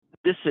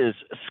This is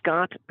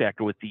Scott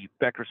Becker with the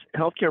Becker's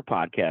Healthcare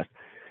Podcast.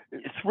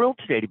 Thrilled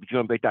today to be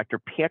joined by Dr.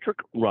 Patrick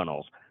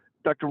Runnels.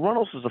 Dr.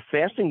 Runnels is a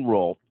fasting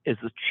role as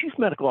the Chief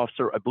Medical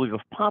Officer, I believe, of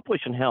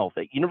Population Health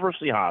at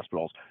University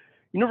Hospitals.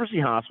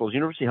 University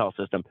Health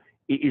System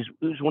is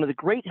one of the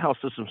great health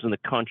systems in the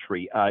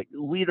country,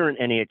 leader in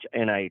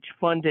NIH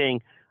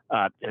funding,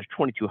 has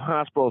 22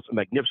 hospitals, a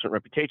magnificent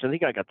reputation. I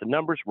think I got the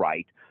numbers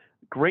right.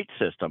 Great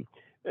system.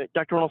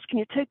 Dr. Runnels, can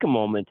you take a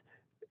moment,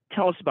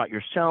 tell us about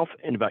yourself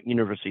and about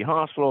University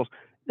Hospitals,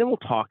 then we'll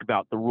talk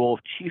about the role of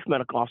Chief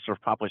Medical Officer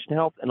of Population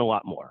Health and a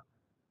lot more.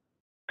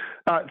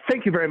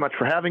 Thank you very much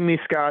for having me,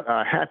 Scott.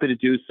 Happy to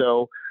do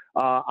so.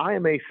 I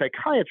am a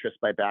psychiatrist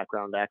by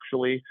background,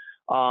 actually,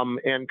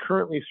 and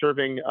currently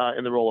serving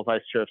in the role of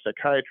Vice Chair of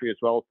Psychiatry as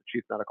well as the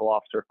Chief Medical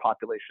Officer of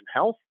Population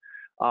Health.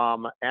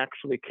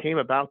 Actually came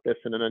about this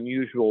in an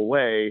unusual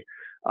way.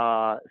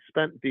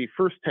 Spent the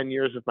first 10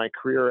 years of my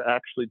career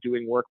actually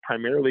doing work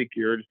primarily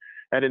geared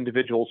at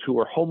individuals who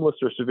were homeless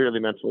or severely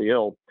mentally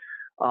ill.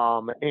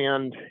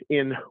 And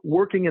in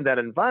working in that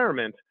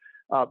environment,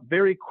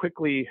 very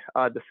quickly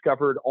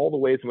discovered all the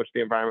ways in which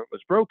the environment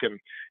was broken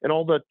and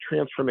all the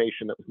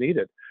transformation that was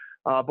needed.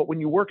 But when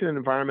you work in an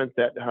environment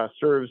that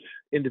serves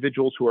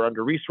individuals who are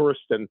under-resourced,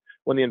 and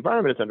when the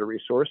environment is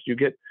under-resourced, you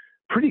get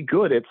pretty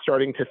good at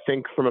starting to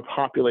think from a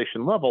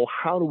population level,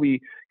 how do we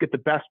get the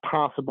best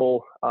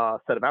possible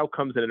set of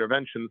outcomes and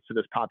interventions to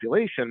this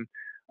population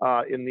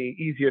in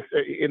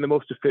the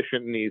most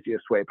efficient and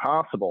easiest way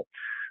possible.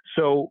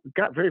 So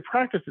got very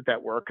practiced at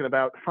that work, and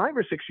about 5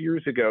 or 6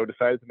 years ago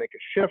decided to make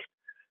a shift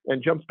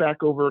and jumped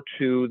back over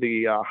to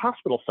the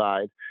hospital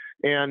side,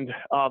 and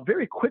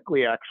very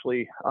quickly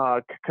actually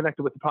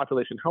connected with the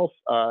population health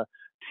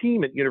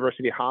team at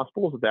University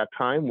Hospitals at that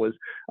time, was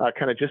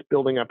kind of just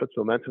building up its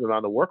momentum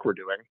around the work we're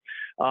doing,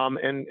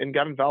 and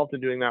got involved in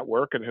doing that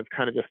work and have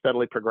kind of just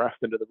steadily progressed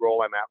into the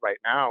role I'm at right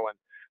now. And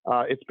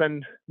it's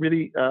been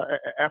really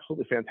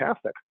absolutely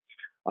fantastic.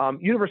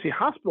 University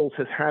Hospitals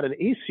has had an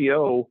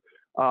ACO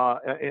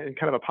and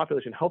kind of a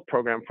population health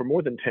program for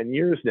more than 10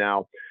 years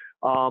now.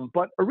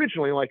 But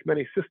originally, like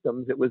many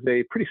systems, it was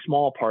a pretty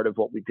small part of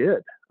what we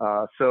did.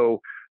 So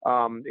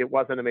it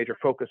wasn't a major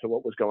focus of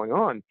what was going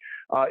on.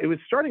 It was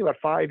starting about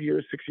 6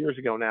 years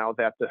ago now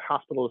that the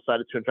hospital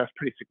decided to invest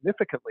pretty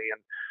significantly.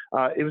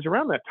 And it was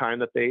around that time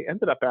that they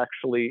ended up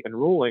actually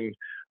enrolling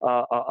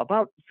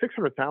about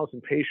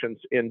 600,000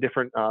 patients in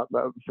different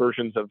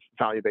versions of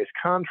value-based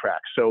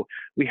contracts. So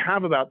we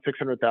have about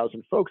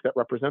 600,000 folks that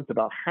represent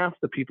about half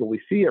the people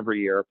we see every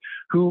year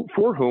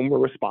for whom we're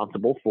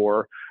responsible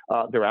for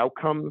their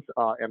outcomes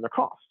and their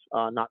costs,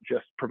 not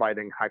just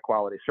providing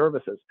high-quality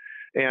services.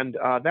 And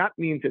that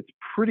means it's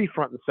pretty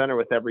front and center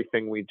with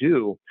everything we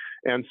do.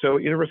 And so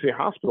at University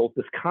Hospitals,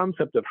 this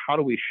concept of how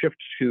do we shift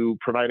to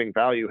providing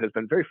value has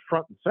been very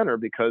front and center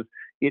because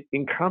it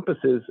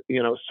encompasses,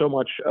 so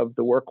much of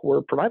the work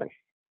we're providing.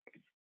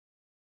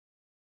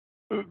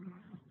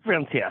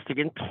 Fantastic.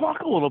 And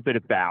talk a little bit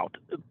about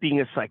being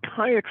a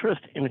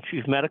psychiatrist and a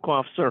chief medical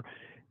officer.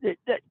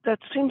 That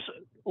seems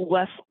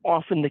less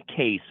often the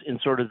case in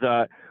sort of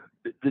the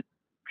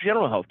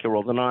general healthcare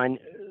world, the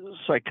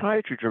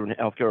non-psychiatry-driven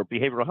healthcare or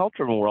behavioral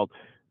health-driven world,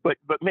 but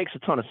makes a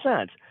ton of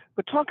sense.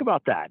 But talk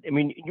about that. I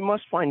mean, you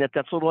must find that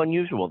that's a little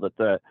unusual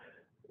that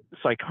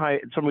somebody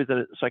with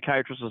a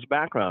psychiatrist's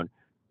background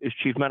is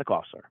chief medical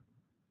officer.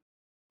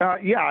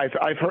 Yeah,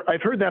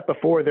 I've heard that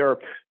before. There are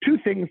two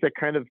things that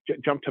kind of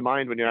jump to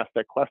mind when you ask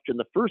that question.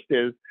 The first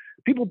is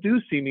people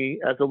do see me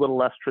as a little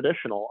less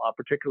traditional,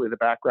 particularly the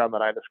background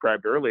that I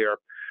described earlier.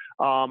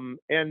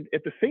 And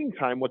at the same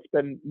time, what's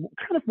been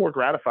kind of more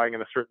gratifying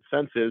in a certain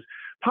sense is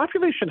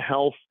population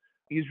health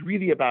is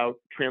really about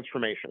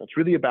transformation. It's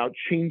really about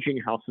changing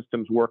how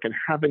systems work and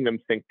having them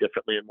think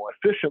differently and more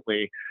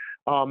efficiently.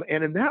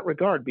 And in that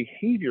regard,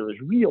 behavior is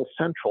real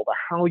central to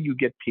how you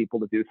get people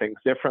to do things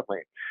differently.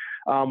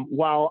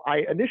 While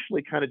I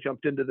initially kind of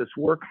jumped into this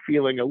work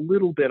feeling a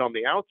little bit on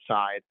the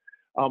outside,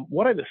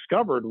 what I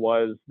discovered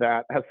was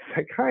that as a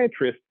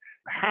psychiatrist,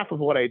 half of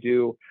what I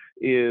do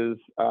is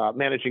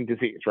managing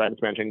disease, right?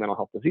 It's managing mental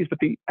health disease. But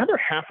the other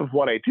half of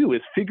what I do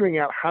is figuring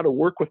out how to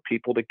work with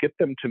people to get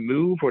them to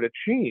move or to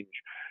change,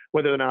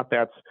 whether or not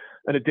that's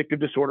an addictive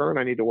disorder and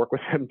I need to work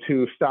with them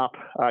to stop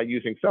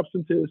using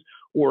substances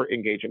or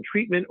engage in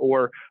treatment,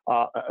 or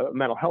a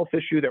mental health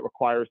issue that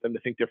requires them to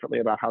think differently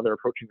about how they're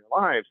approaching their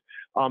lives.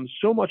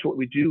 So much of what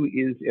we do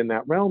is in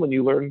that realm, and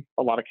you learn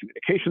a lot of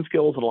communication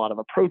skills and a lot of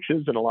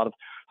approaches and a lot of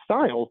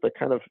styles that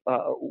kind of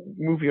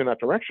move you in that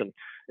direction.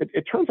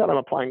 It turns out I'm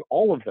applying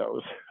all of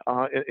those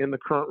in the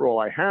current role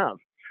I have.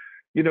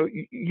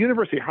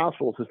 University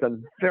Hospitals has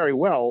done very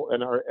well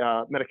in our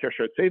Medicare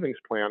Shared Savings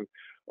Plan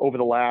over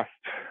the last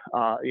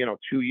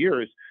 2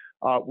 years.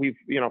 We've,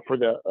 for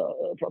the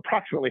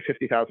approximately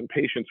 50,000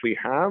 patients we've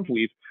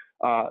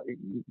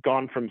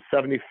gone from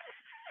 75%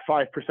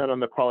 on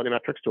the quality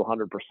metrics to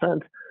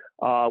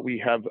 100%.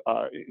 We have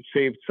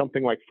saved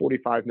something like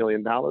 $45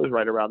 million,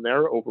 right around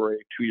there, over a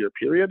 2-year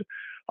period.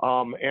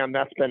 And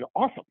that's been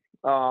awesome.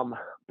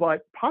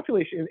 But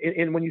population,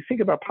 and when you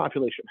think about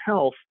population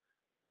health,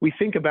 we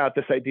think about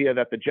this idea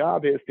that the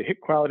job is to hit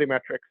quality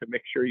metrics and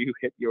make sure you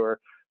hit your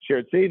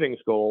shared savings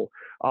goal.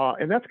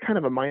 And that's kind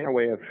of a minor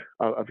way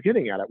of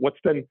getting at it. What's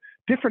been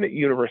different at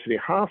university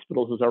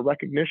hospitals is our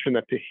recognition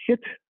that to hit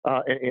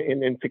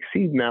and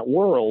succeed in that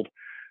world,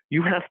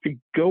 you have to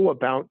go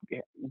about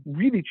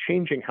really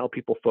changing how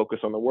people focus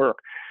on the work.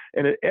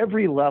 And at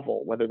every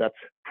level, whether that's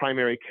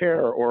primary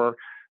care or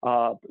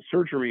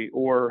surgery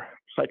or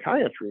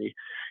psychiatry,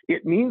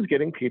 it means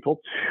getting people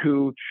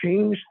to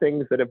change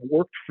things that have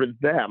worked for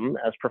them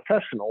as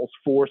professionals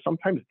for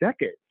sometimes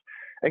decades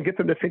and get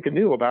them to think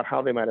anew about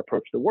how they might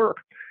approach the work.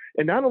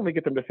 And not only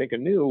get them to think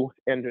anew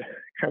and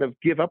kind of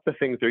give up the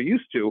things they're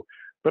used to,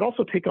 but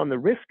also take on the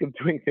risk of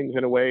doing things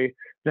in a way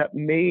that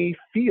may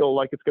feel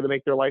like it's going to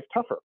make their life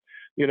tougher.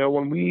 You know,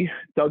 when we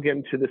dug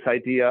into this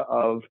idea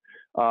of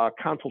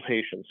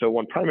consultation, so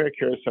when primary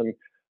care send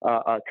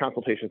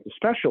consultations to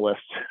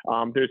specialists,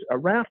 there's a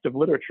raft of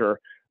literature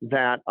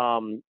that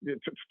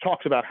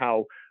talks about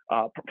how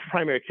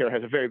primary care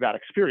has a very bad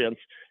experience,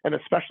 and the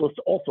specialists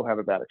also have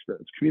a bad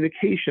experience.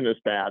 Communication is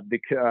bad.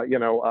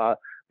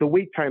 The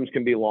wait times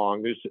can be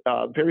long. There's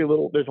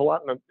there's a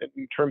lot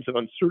in terms of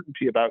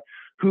uncertainty about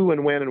who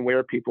and when and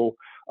where people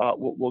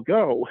will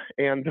go.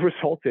 And the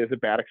result is a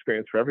bad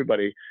experience for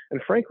everybody. And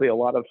frankly, a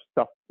lot of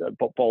stuff,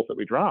 balls that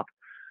we drop.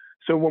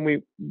 So when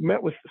we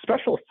met with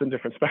specialists in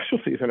different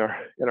specialties in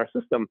our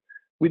system,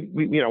 we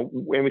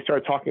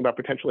started talking about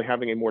potentially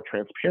having a more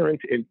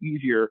transparent and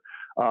easier,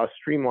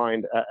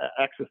 streamlined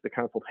access to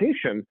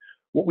consultation.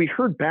 What we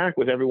heard back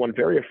was everyone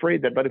very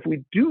afraid that, but if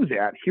we do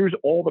that, here's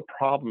all the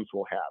problems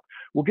we'll have.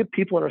 We'll get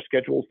people in our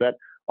schedules that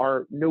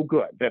are no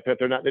good, that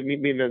they're not,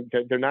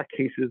 that they're not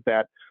cases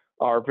that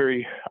are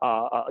very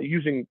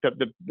using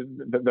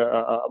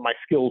my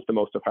skills the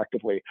most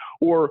effectively,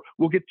 or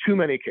we'll get too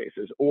many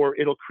cases, or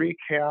it'll create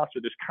chaos,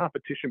 or there's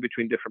competition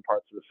between different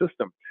parts of the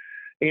system.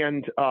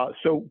 And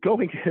so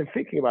going and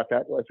thinking about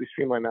that as we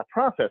streamline that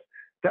process,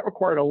 that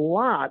required a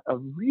lot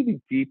of really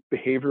deep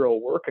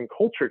behavioral work and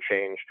culture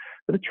change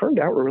that it turned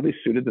out were really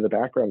suited to the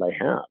background I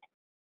had.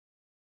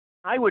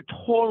 I would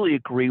totally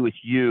agree with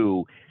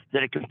you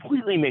that it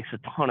completely makes a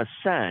ton of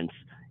sense,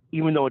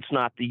 even though it's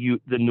not the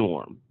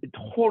norm. It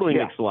totally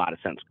makes a lot of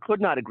sense.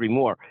 Could not agree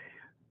more.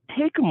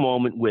 Take a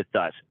moment with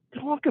us.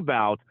 Talk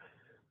about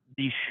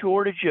the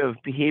shortage of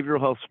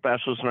behavioral health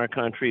specialists in our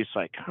country,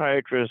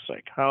 psychiatrists,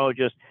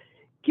 psychologists.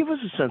 Give us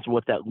a sense of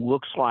what that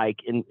looks like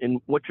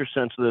and what's your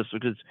sense of this,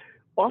 because it's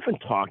often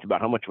talked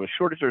about how much of a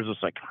shortage there is of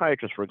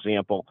psychiatrists, for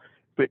example,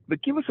 but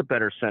give us a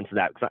better sense of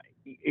that, because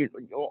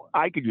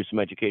I could use some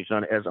education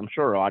on it, as I'm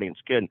sure our audience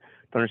can,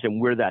 to understand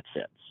where that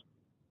sits.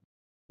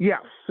 Yeah,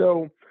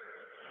 so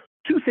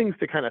two things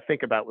to kind of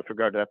think about with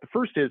regard to that. The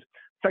first is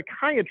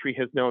psychiatry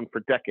has known for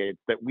decades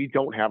that we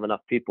don't have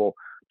enough people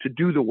to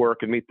do the work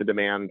and meet the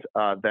demand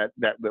that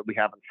we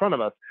have in front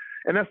of us.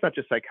 And that's not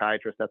just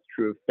psychiatrists, that's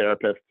true of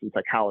therapists and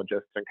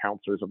psychologists and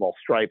counselors of all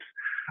stripes.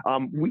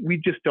 We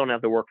just don't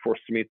have the workforce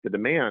to meet the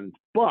demand.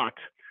 But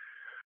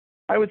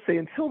I would say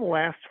until the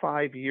last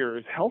 5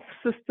 years, health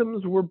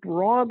systems were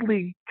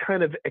broadly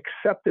kind of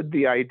accepted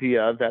the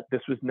idea that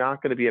this was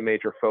not going to be a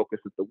major focus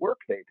of the work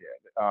they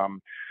did.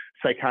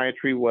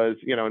 Psychiatry was,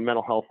 and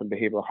mental health and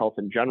behavioral health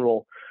in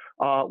general,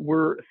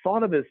 were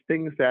thought of as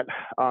things that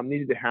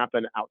needed to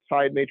happen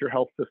outside major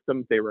health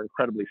systems. They were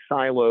incredibly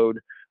siloed.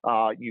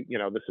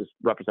 This is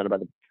represented by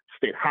the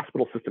state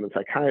hospital system in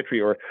psychiatry,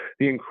 or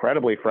the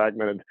incredibly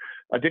fragmented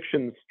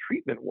addictions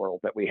treatment world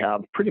that we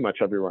have pretty much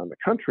everywhere in the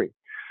country.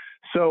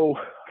 So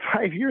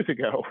 5 years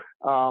ago,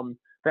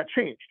 that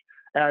changed.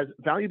 As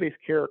value-based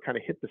care kind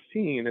of hit the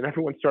scene and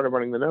everyone started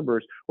running the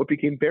numbers, what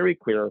became very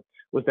clear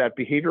was that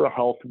behavioral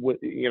health,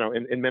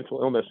 and mental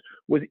illness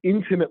was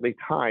intimately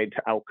tied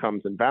to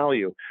outcomes and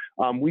value.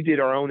 We did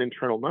our own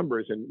internal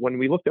numbers, and when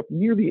we looked up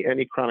nearly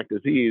any chronic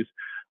disease,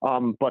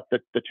 but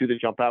the two that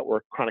jump out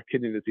were chronic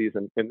kidney disease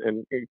and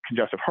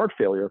congestive heart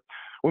failure.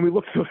 When we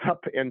looked those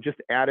up and just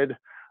added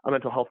a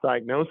mental health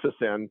diagnosis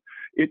in,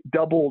 it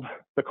doubled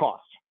the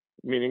cost,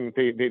 meaning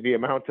the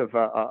amount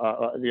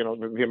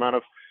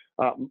of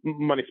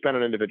money spent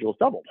on individuals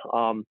doubled.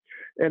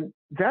 And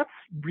that's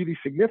really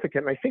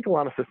significant. And I think a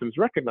lot of systems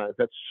recognize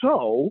that.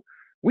 So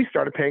we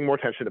started paying more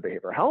attention to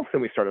behavioral health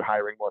and we started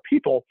hiring more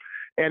people.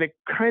 And it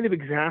kind of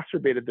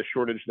exacerbated the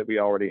shortage that we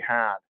already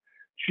had.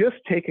 Just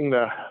taking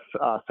the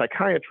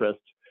psychiatrist,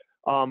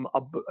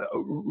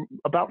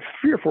 about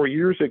 3 or 4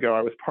 years ago,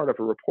 I was part of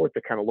a report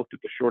that kind of looked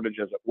at the shortage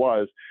as it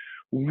was.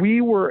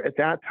 We were, at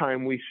that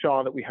time, we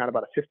saw that we had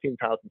about a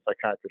 15,000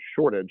 psychiatrist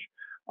shortage.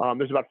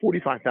 There's about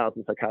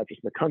 45,000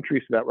 psychiatrists in the country,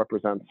 so that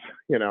represents,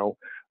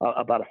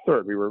 about a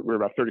third. We were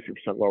about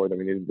 33% lower than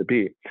we needed to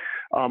be.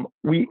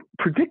 We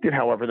predicted,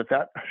 however,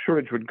 that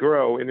shortage would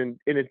grow, and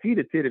indeed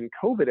it did, and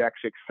COVID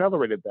actually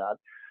accelerated that,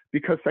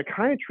 because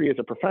psychiatry as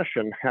a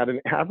profession had an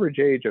average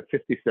age of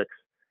 56,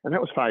 and that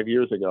was 5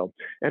 years ago.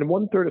 And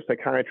 1/3 of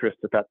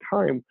psychiatrists at that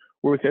time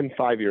were within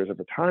 5 years of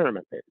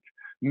retirement age.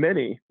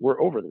 Many were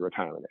over the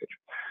retirement age.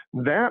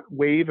 That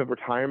wave of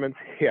retirements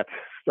hit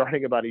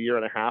starting about a year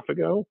and a half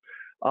ago.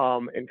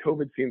 And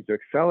COVID seems to have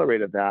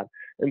accelerated that.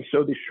 And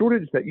so the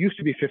shortage that used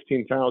to be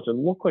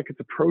 15,000 look like it's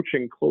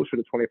approaching closer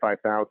to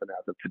 25,000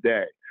 as of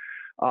today.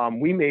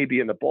 We may be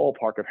in the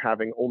ballpark of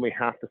having only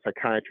half the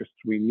psychiatrists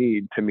we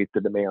need to meet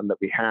the demand that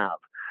we have.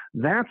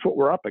 That's what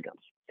we're up against.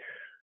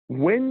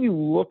 When you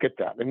look at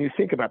that and you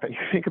think about that, you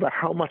think about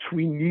how much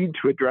we need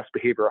to address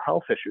behavioral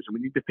health issues and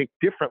we need to think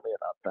differently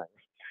about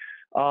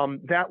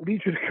things. That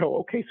leads you to go,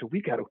 okay, so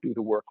we got to do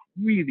the work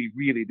really,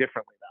 really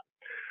differently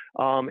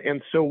now.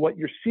 And so what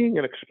you're seeing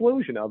an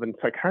explosion of, and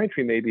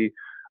psychiatry may be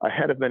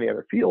ahead of many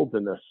other fields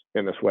in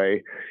this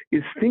way,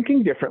 is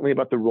thinking differently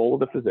about the role of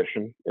the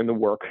physician in the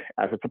work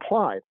as it's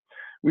applied.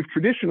 We've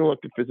traditionally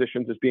looked at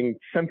physicians as being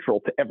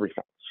central to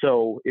everything.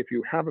 So if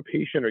you have a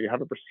patient or you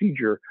have a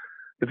procedure,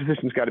 the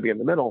physician's got to be in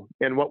the middle.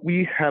 And what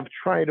we have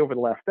tried over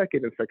the last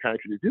decade in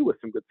psychiatry to do with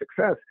some good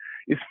success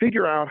is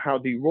figure out how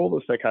the role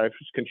of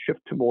psychiatrists can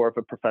shift to more of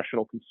a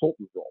professional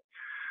consultant role.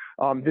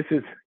 This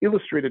is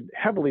illustrated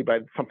heavily by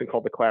something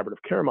called the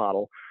collaborative care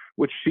model,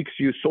 which seeks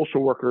to use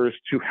social workers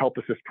to help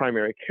assist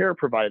primary care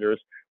providers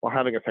while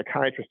having a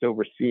psychiatrist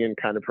oversee and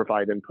kind of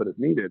provide input as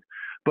needed.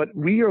 But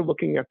we are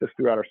looking at this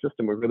throughout our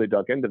system. We really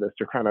dug into this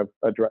to kind of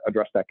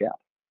address that gap.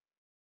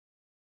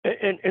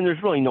 And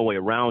there's really no way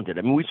around it.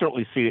 I mean, we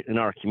certainly see it in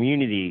our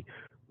community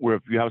where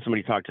if you have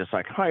somebody talk to a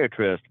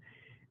psychiatrist,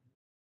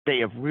 they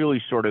have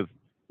really sort of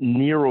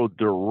narrowed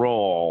their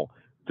role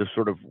to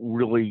sort of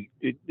really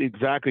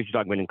exactly as you're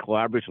talking about in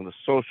collaboration with a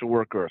social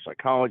worker or a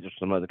psychologist or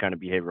some other kind of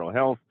behavioral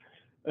health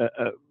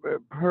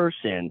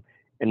person,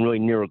 and really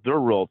narrowed their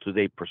role to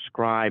they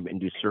prescribe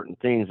and do certain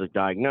things like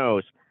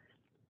diagnose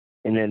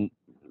and then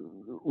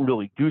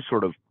really do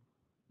sort of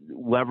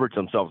leverage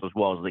themselves as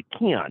well as they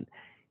can.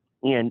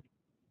 And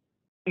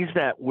is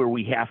that where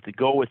we have to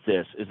go with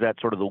this? Is that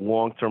sort of the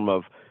long term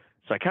of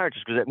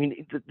psychiatrists? Because I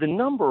mean, the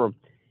number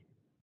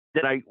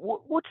that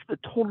what's the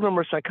total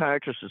number of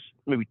psychiatrists is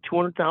maybe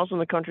 200,000 in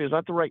the country. Is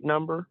that the right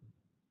number?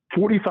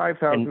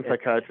 45,000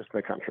 psychiatrists in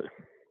the country.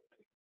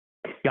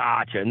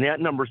 Gotcha. And that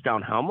number's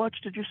down how much,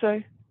 did you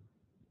say?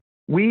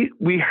 We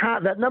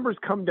have, that number's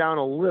come down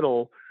a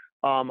little.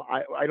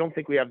 I don't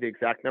think we have the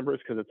exact numbers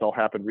because it's all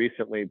happened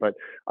recently, but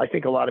I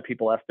think a lot of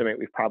people estimate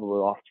we've probably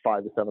lost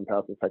 5,000 to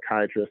 7,000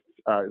 psychiatrists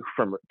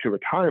to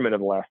retirement in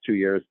the last 2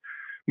 years.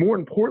 More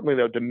importantly,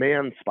 though,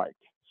 demand spiked.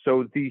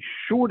 So the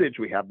shortage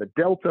we have, the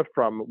delta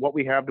from what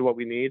we have to what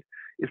we need,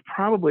 is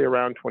probably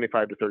around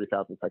 25,000 to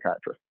 30,000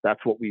 psychiatrists.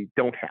 That's what we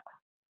don't have.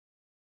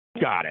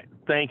 Got it.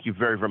 Thank you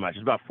very, very much.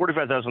 It's about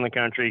 45,000 in the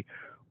country.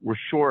 We're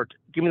short.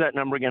 Give me that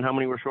number again. How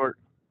many we're short?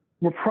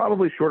 We're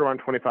probably short around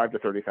 25,000 to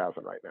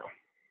 30,000 right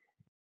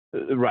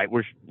now. Right.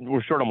 We're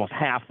short almost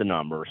half the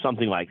number or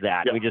something like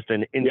that. Yep. I mean, just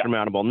an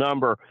insurmountable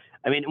number.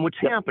 I mean, what's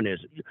happened is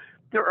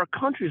there are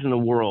countries in the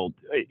world,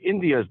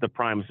 India is the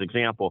primest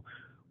example,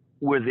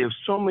 where they have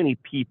so many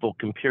people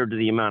compared to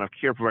the amount of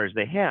care providers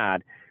they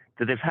had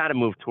that they've had to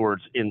move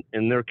towards, in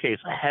their case,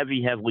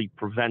 heavily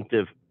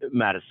preventive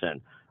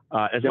medicine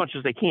as much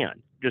as they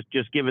can,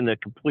 just given the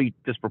complete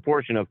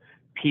disproportion of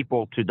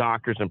people to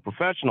doctors and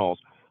professionals.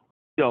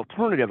 The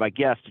alternative, I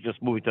guess, to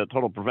just moving to a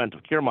total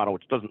preventive care model,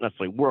 which doesn't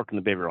necessarily work in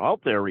the behavioral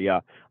health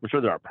area, I'm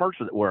sure there are parts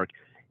of it that work,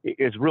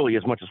 is really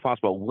as much as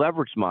possible a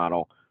leverage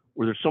model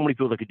where there's so many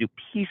people that could do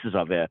pieces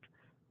of it,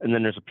 and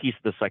then there's a piece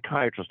the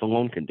psychiatrist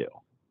alone can do.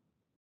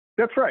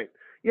 That's right.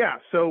 Yeah.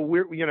 So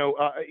we're,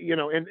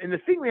 and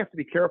the thing we have to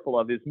be careful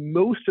of is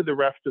most of the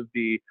rest of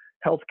the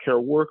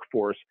healthcare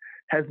workforce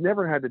has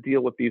never had to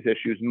deal with these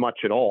issues much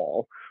at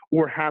all,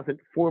 or hasn't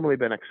formally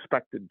been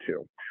expected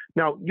to.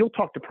 Now, you'll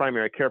talk to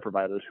primary care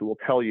providers who will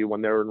tell you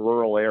when they're in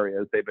rural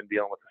areas, they've been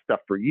dealing with this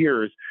stuff for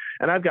years.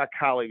 And I've got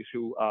colleagues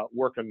who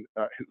work in,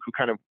 who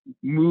kind of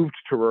moved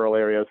to rural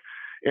areas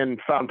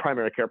and found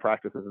primary care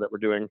practices that were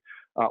doing,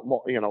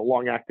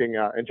 long-acting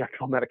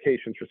injectable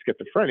medications for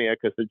schizophrenia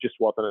because there just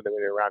wasn't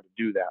anybody around to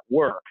do that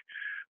work.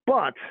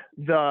 But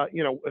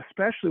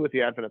especially with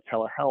the advent of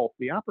telehealth,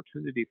 the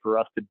opportunity for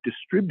us to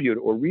distribute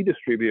or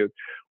redistribute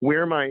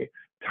where my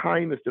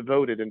time is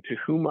devoted and to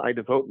whom I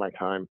devote my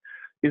time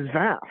is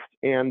vast.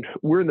 And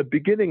we're in the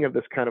beginning of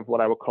this kind of what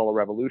I would call a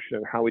revolution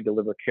in how we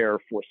deliver care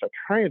for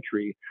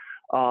psychiatry,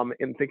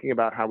 in thinking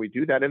about how we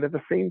do that. And at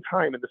the same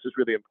time, and this is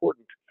really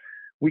important,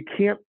 we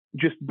can't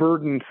just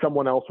burden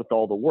someone else with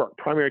all the work.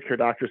 Primary care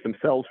doctors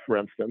themselves, for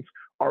instance,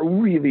 are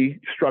really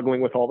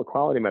struggling with all the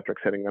quality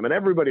metrics hitting them, and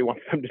everybody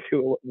wants them to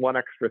do one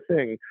extra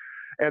thing.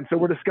 And so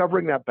we're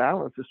discovering that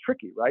balance is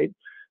tricky, right?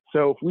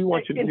 So if we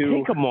want you to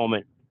take a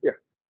moment.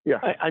 Yeah.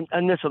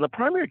 On this, on the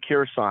primary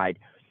care side,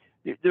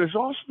 there's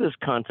also this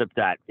concept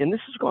that, and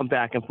this has gone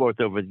back and forth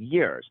over the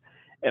years.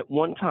 At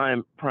one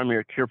time,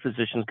 primary care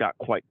physicians got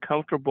quite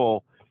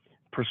comfortable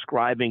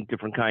prescribing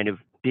different kind of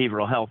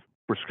behavioral health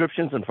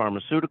prescriptions and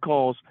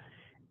pharmaceuticals.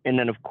 And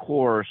then, of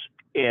course,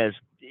 as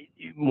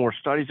more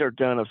studies are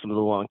done of some of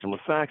the long-term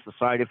effects, the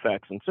side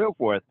effects, and so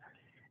forth,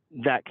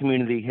 that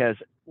community has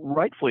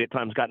rightfully at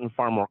times gotten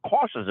far more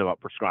cautious about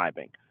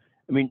prescribing.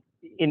 I mean,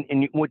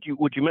 in what you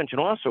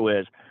mentioned also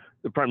is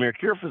the primary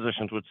care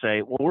physicians would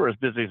say, well, we're as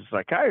busy as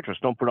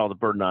psychiatrists, don't put all the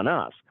burden on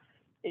us.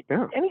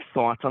 Yeah. Any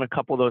thoughts on a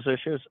couple of those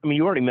issues? I mean,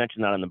 you already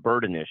mentioned that on the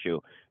burden issue,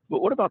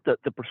 but what about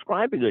the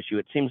prescribing issue?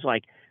 It seems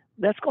like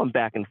that's gone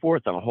back and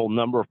forth on a whole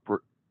number of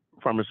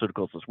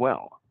pharmaceuticals as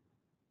well.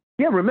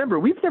 Yeah, remember,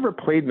 we've never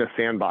played in a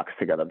sandbox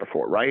together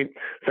before, right?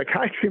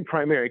 Psychiatry and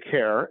primary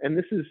care, and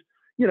this is,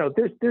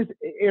 there's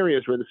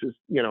areas where this is,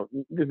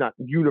 this is not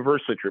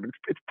universally true, but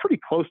it's pretty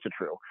close to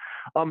true.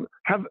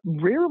 Have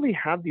rarely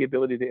had the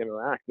ability to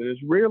interact. There's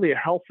rarely a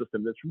health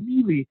system that's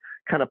really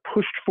kind of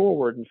pushed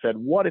forward and said,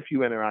 what if you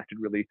interacted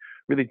really,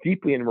 really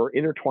deeply and were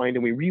intertwined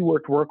and we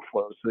reworked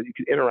workflows so that you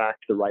could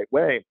interact the right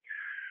way?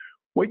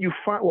 What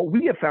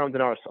we have found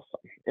in our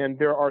system, and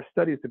there are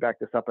studies to back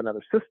this up in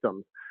other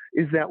systems,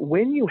 is that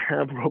when you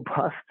have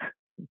robust,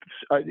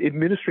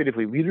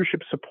 administratively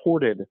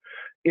leadership-supported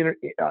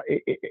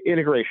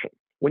integration,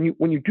 when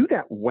you do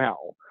that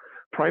well,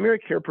 primary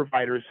care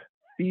providers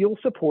feel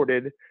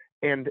supported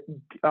and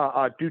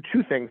do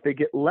two things. They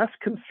get less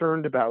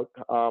concerned about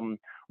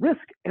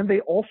risk, and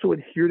they also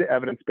adhere to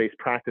evidence-based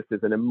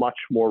practices in a much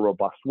more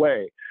robust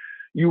way.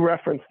 You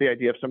referenced the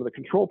idea of some of the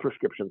control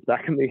prescriptions.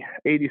 Back in the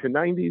 80s and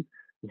 90s,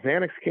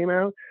 Xanax came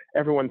out.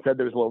 Everyone said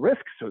there was low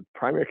risk, so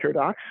primary care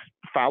docs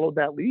followed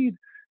that lead.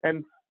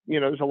 And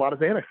there's a lot of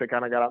Xanax that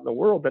kind of got out in the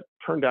world that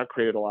turned out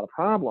created a lot of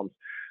problems.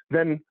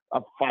 Then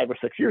 5 or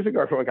 6 years ago,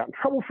 everyone got in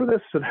trouble for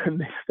this, so then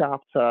they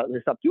stopped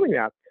doing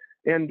that.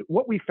 And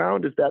what we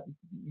found is that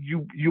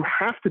you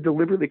have to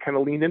deliberately kind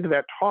of lean into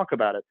that, talk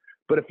about it.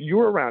 But if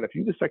you,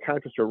 the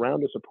psychiatrist, are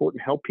around to support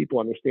and help people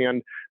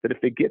understand that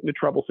if they get into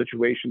trouble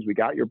situations, we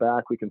got your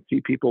back, we can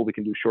see people, we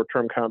can do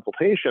short-term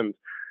consultations,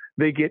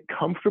 they get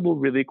comfortable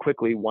really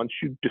quickly once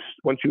you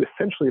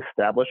essentially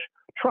establish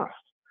trust.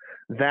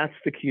 That's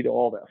the key to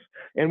all this.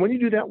 And when you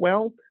do that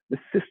well, the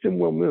system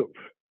will move.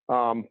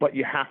 But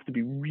you have to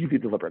be really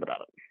deliberate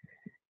about it.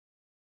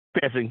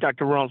 Fascinating.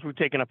 Dr. Runnels, we've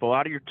taken up a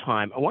lot of your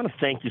time. I want to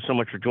thank you so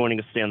much for joining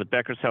us today on the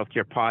Becker's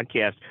Healthcare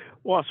Podcast.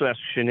 We'll also ask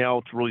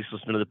Chanel to release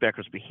listen to the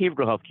Becker's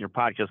Behavioral Healthcare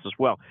Podcast as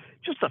well.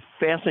 Just a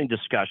fascinating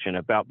discussion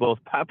about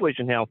both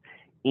population health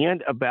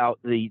and about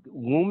the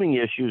looming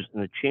issues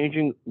in the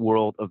changing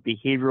world of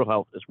behavioral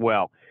health as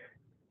well.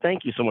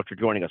 Thank you so much for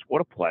joining us.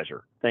 What a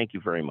pleasure. Thank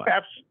you very much.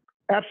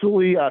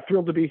 Absolutely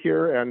thrilled to be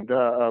here and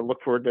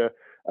look forward to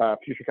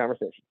future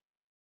conversations.